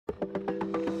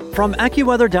From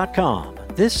AccuWeather.com,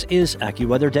 this is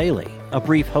AccuWeather Daily, a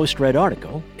brief host-read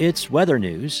article. It's weather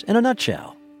news in a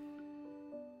nutshell.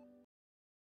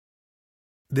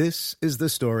 This is the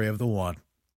story of the one.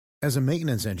 As a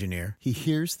maintenance engineer, he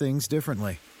hears things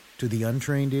differently. To the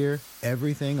untrained ear,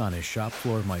 everything on his shop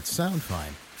floor might sound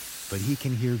fine, but he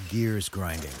can hear gears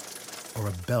grinding or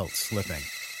a belt slipping.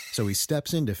 So he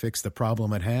steps in to fix the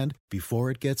problem at hand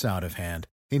before it gets out of hand.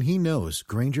 And he knows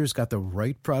Grainger's got the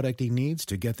right product he needs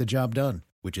to get the job done,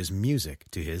 which is music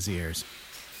to his ears.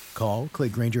 Call,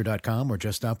 click Grainger.com, or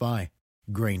just stop by.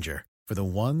 Grainger, for the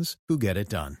ones who get it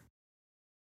done.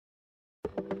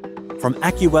 From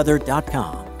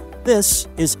AccuWeather.com, this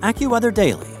is AccuWeather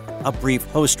Daily, a brief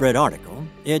host-read article.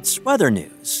 It's weather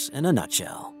news in a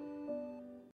nutshell.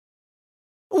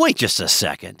 Wait just a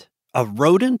second. A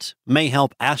rodent may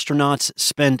help astronauts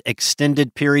spend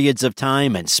extended periods of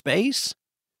time in space?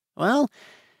 Well,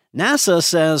 NASA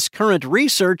says current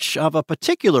research of a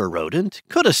particular rodent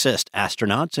could assist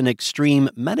astronauts in extreme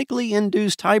medically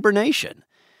induced hibernation.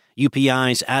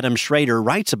 UPI's Adam Schrader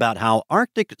writes about how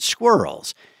Arctic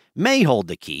squirrels may hold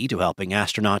the key to helping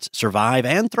astronauts survive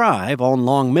and thrive on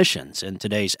long missions in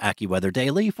today's AccuWeather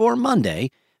Daily for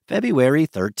Monday, February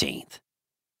 13th.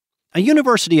 A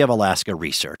University of Alaska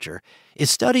researcher is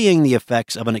studying the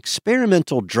effects of an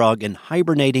experimental drug in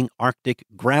hibernating Arctic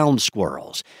ground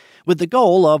squirrels, with the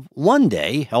goal of one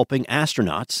day helping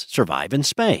astronauts survive in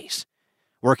space.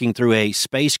 Working through a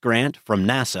space grant from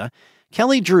NASA,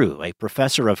 Kelly Drew, a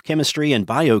professor of chemistry and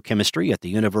biochemistry at the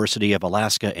University of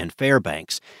Alaska in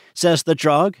Fairbanks, says the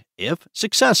drug, if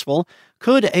successful,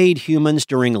 could aid humans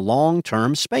during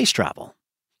long-term space travel.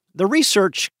 The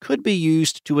research could be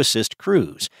used to assist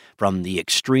crews from the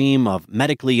extreme of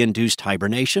medically induced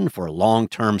hibernation for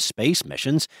long-term space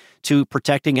missions to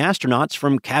protecting astronauts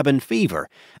from cabin fever,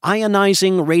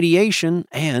 ionizing radiation,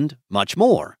 and much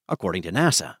more, according to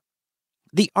NASA.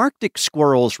 The Arctic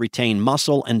squirrels retain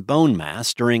muscle and bone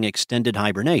mass during extended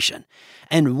hibernation,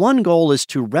 and one goal is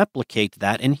to replicate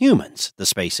that in humans, the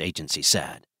space agency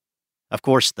said. Of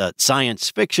course, the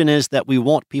science fiction is that we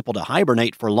want people to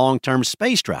hibernate for long-term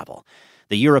space travel.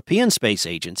 The European Space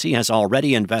Agency has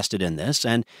already invested in this,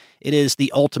 and it is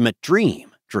the ultimate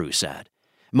dream, Drew said.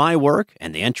 My work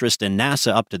and the interest in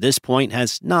NASA up to this point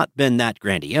has not been that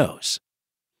grandiose.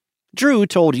 Drew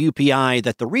told UPI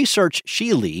that the research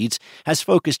she leads has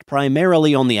focused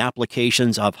primarily on the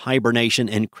applications of hibernation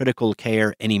in critical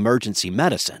care and emergency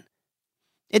medicine.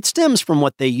 It stems from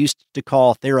what they used to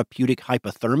call therapeutic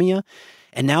hypothermia,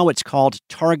 and now it's called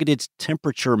targeted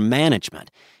temperature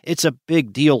management. It's a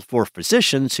big deal for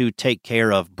physicians who take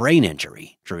care of brain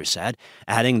injury, Drew said,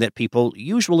 adding that people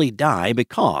usually die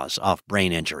because of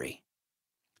brain injury.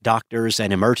 Doctors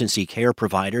and emergency care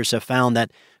providers have found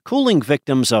that cooling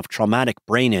victims of traumatic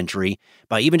brain injury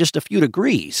by even just a few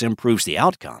degrees improves the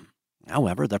outcome.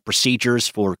 However, the procedures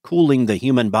for cooling the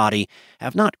human body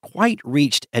have not quite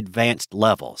reached advanced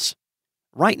levels.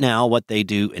 Right now, what they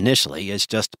do initially is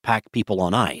just pack people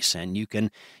on ice, and you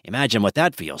can imagine what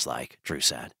that feels like, Drew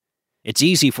said. It's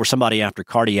easy for somebody after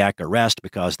cardiac arrest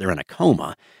because they're in a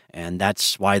coma, and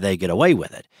that's why they get away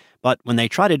with it. But when they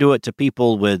try to do it to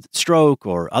people with stroke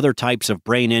or other types of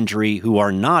brain injury who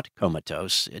are not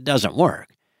comatose, it doesn't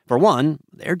work. For one,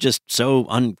 they're just so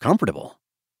uncomfortable.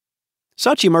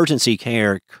 Such emergency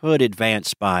care could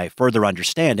advance by further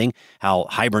understanding how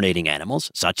hibernating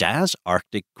animals, such as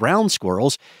Arctic ground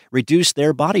squirrels, reduce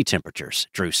their body temperatures,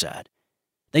 Drew said.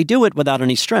 They do it without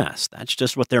any stress. That's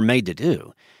just what they're made to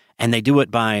do. And they do it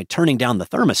by turning down the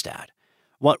thermostat.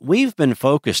 What we've been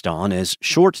focused on is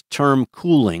short-term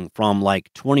cooling from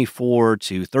like 24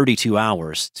 to 32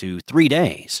 hours to 3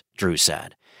 days, Drew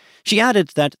said. She added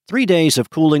that 3 days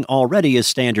of cooling already is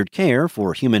standard care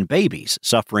for human babies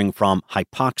suffering from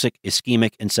hypoxic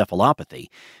ischemic encephalopathy,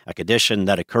 a condition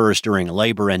that occurs during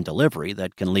labor and delivery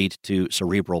that can lead to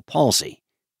cerebral palsy.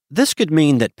 This could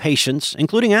mean that patients,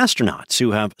 including astronauts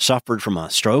who have suffered from a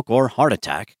stroke or heart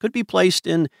attack, could be placed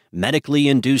in medically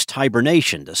induced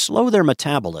hibernation to slow their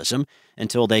metabolism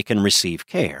until they can receive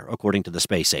care, according to the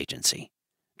space agency.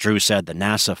 Drew said the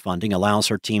NASA funding allows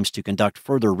her teams to conduct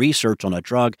further research on a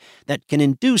drug that can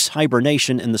induce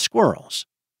hibernation in the squirrels.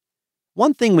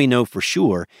 One thing we know for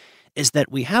sure is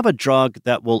that we have a drug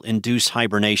that will induce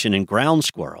hibernation in ground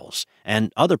squirrels,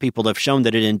 and other people have shown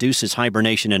that it induces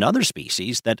hibernation in other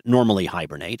species that normally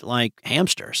hibernate, like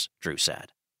hamsters, Drew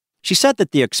said. She said that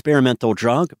the experimental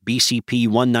drug,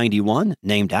 BCP-191,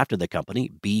 named after the company,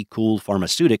 Be Cool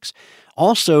Pharmaceutics,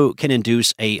 also can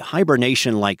induce a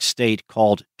hibernation-like state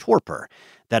called torpor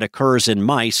that occurs in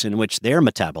mice in which their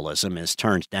metabolism is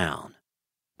turned down.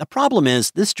 The problem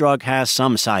is this drug has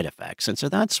some side effects, and so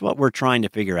that's what we're trying to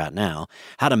figure out now,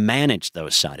 how to manage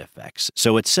those side effects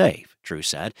so it's safe, Drew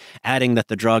said, adding that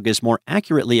the drug is more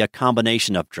accurately a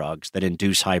combination of drugs that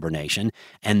induce hibernation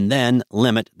and then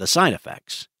limit the side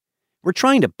effects. We're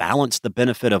trying to balance the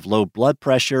benefit of low blood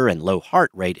pressure and low heart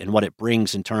rate and what it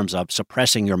brings in terms of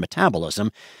suppressing your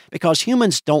metabolism, because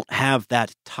humans don't have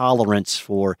that tolerance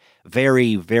for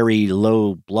very, very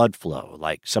low blood flow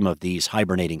like some of these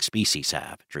hibernating species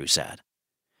have, Drew said.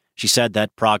 She said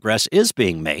that progress is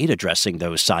being made addressing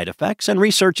those side effects and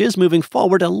research is moving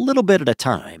forward a little bit at a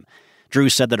time. Drew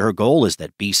said that her goal is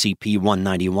that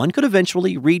BCP-191 could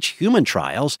eventually reach human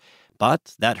trials,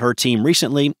 but that her team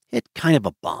recently hit kind of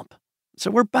a bump. So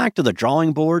we're back to the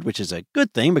drawing board, which is a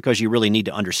good thing because you really need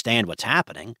to understand what's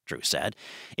happening, Drew said.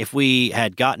 If we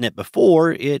had gotten it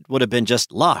before, it would have been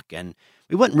just luck, and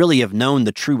we wouldn't really have known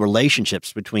the true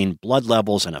relationships between blood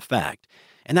levels and effect.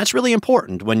 And that's really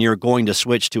important when you're going to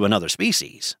switch to another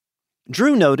species.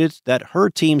 Drew noted that her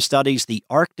team studies the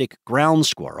Arctic ground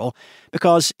squirrel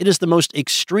because it is the most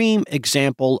extreme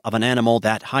example of an animal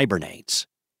that hibernates.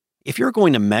 If you're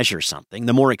going to measure something,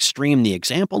 the more extreme the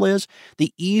example is,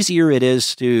 the easier it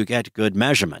is to get good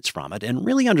measurements from it and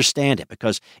really understand it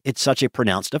because it's such a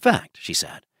pronounced effect, she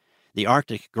said. The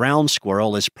Arctic ground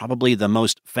squirrel is probably the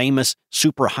most famous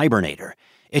super hibernator.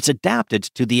 It's adapted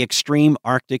to the extreme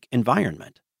Arctic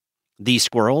environment. These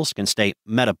squirrels can stay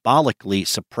metabolically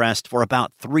suppressed for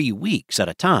about 3 weeks at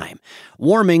a time,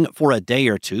 warming for a day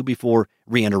or two before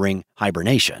re-entering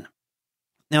hibernation.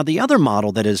 Now, the other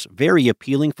model that is very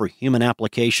appealing for human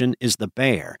application is the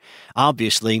bear.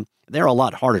 Obviously, they're a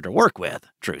lot harder to work with,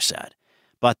 Drew said.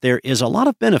 But there is a lot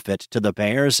of benefit to the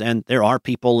bears, and there are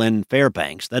people in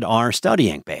Fairbanks that are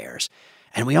studying bears.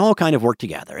 And we all kind of work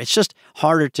together. It's just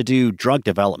harder to do drug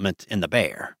development in the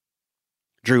bear.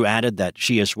 Drew added that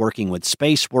she is working with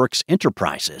SpaceWorks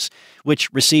Enterprises,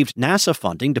 which received NASA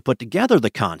funding to put together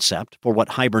the concept for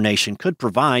what hibernation could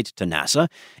provide to NASA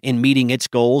in meeting its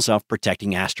goals of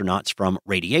protecting astronauts from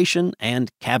radiation and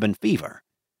cabin fever.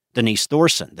 Denise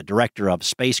Thorson, the director of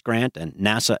Space Grant and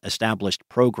NASA-established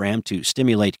program to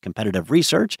stimulate competitive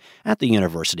research at the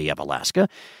University of Alaska,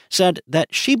 said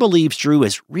that she believes Drew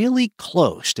is really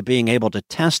close to being able to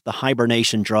test the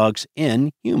hibernation drugs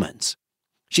in humans.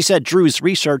 She said Drew's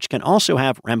research can also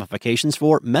have ramifications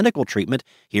for medical treatment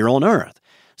here on Earth,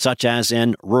 such as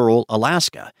in rural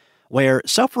Alaska, where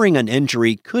suffering an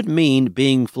injury could mean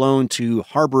being flown to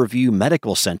Harborview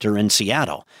Medical Center in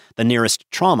Seattle, the nearest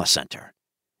trauma center.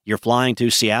 You're flying to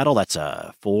Seattle, that's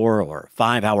a 4 or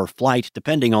 5 hour flight,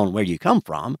 depending on where you come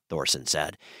from, Thorson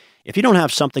said. If you don't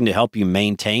have something to help you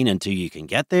maintain until you can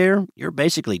get there, you're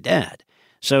basically dead.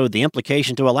 So the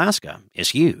implication to Alaska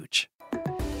is huge.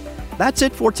 That's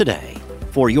it for today.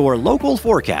 For your local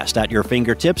forecast at your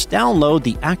fingertips, download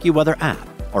the AccuWeather app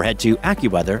or head to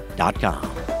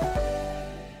AccuWeather.com.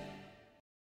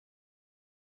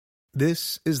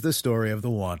 This is the story of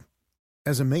the one.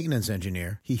 As a maintenance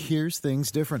engineer, he hears things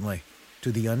differently.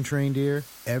 To the untrained ear,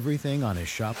 everything on his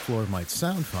shop floor might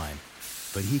sound fine,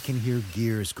 but he can hear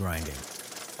gears grinding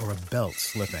or a belt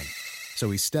slipping.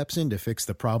 So he steps in to fix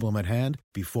the problem at hand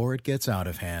before it gets out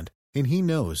of hand. And he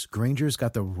knows Grainger's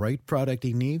got the right product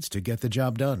he needs to get the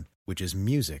job done, which is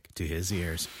music to his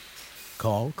ears.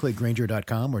 Call, click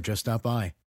Grainger.com, or just stop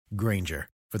by. Grainger,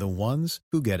 for the ones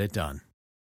who get it done.